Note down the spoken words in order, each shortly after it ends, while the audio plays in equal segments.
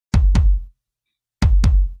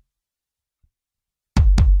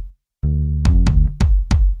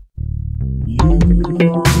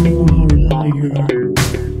I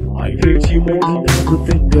hate you more than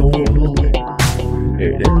everything in the world.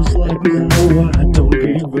 It is like now I don't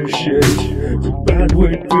give a shit. So bad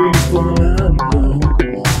with people I know.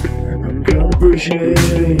 I'm gonna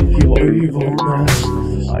appreciate your evilness.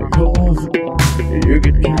 I hope you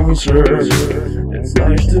get cancer. It's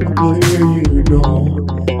nice to clear, you know.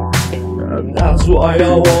 And that's why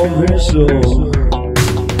I want this so.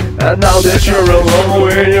 And now that you're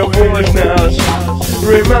alone in your foolishness,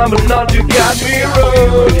 remember not to get me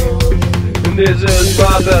wrong. This is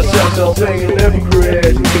my best sense of thinking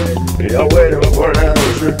hypocrite. You're waiting for an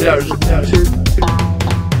answer, there's a test.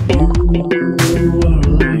 You are a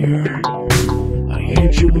liar. I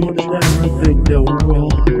hate you more than everything in the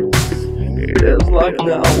world. It is like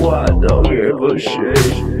now I don't give a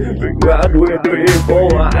shit. Be glad with people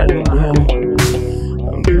I know.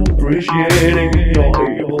 I'm appreciating your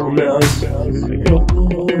evilness. I hope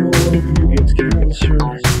you get cancer.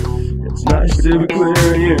 It's nice to be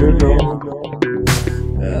clear, you know.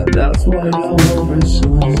 And that's why I love this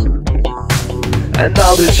song. And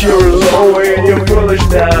now that you're alone in your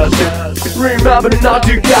foolishness, remember not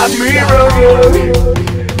to get me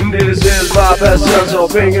wrong. This is my best sense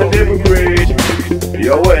of being a hypocrite.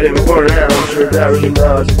 You're waiting for an answer, there is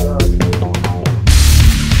not.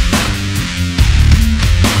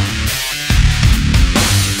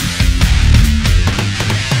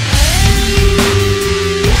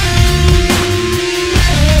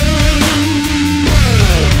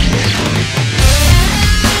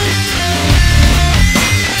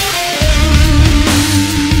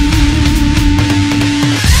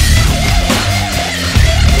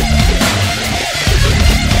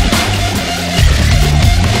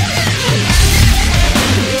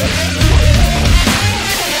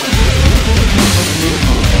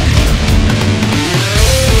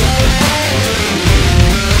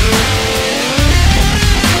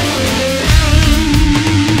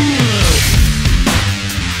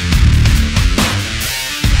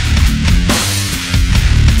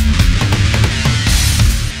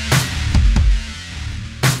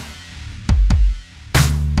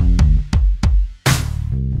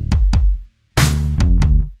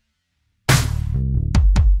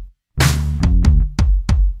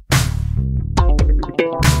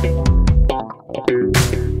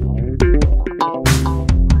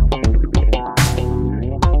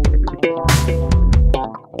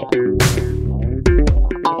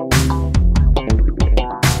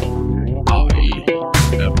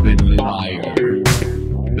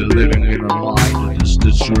 Living in a lie that is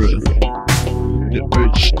the truth. The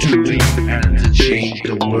urge to leave and to change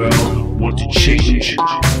the world. Want to change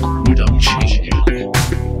without changing.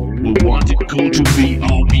 We want the gold to be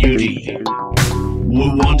our beauty. We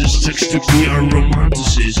want the sex to be our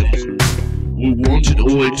romanticism. We wanted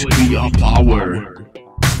oil to be our power.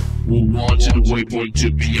 We wanted the waypoint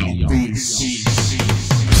to be our peace.